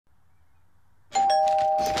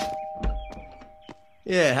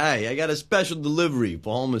Yeah, hey, I got a special delivery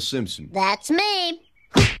for Homer Simpson. That's me.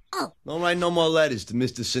 Oh. Don't write no more letters to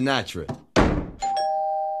Mr. Sinatra.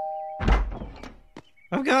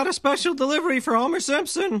 I've got a special delivery for Homer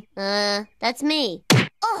Simpson. That's me.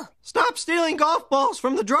 Oh. Stop stealing golf balls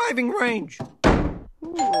from the driving range.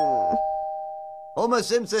 Homer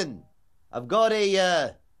Simpson, I've got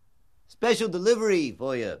a, special delivery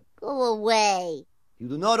for you. Go away. You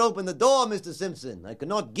do not open the door, Mr. Simpson. I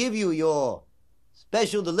cannot give you your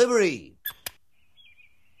special delivery.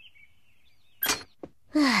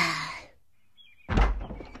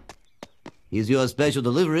 Here's your special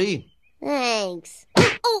delivery. Thanks.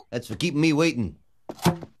 Oh. That's for keeping me waiting.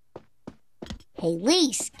 Hey,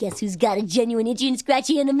 Lise, guess who's got a genuine itchy and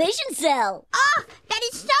scratchy animation cell? Oh, that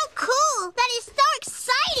is so cool. That is so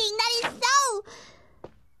exciting. That is so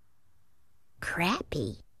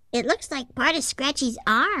crappy. It looks like part of Scratchy's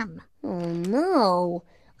arm. Oh, no.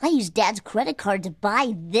 I used Dad's credit card to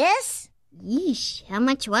buy this? Yeesh, how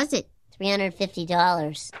much was it?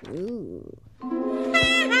 $350. Ooh.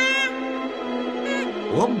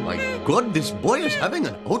 Oh my God, this boy is having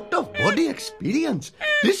an out-of-body experience.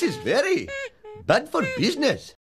 This is very bad for business.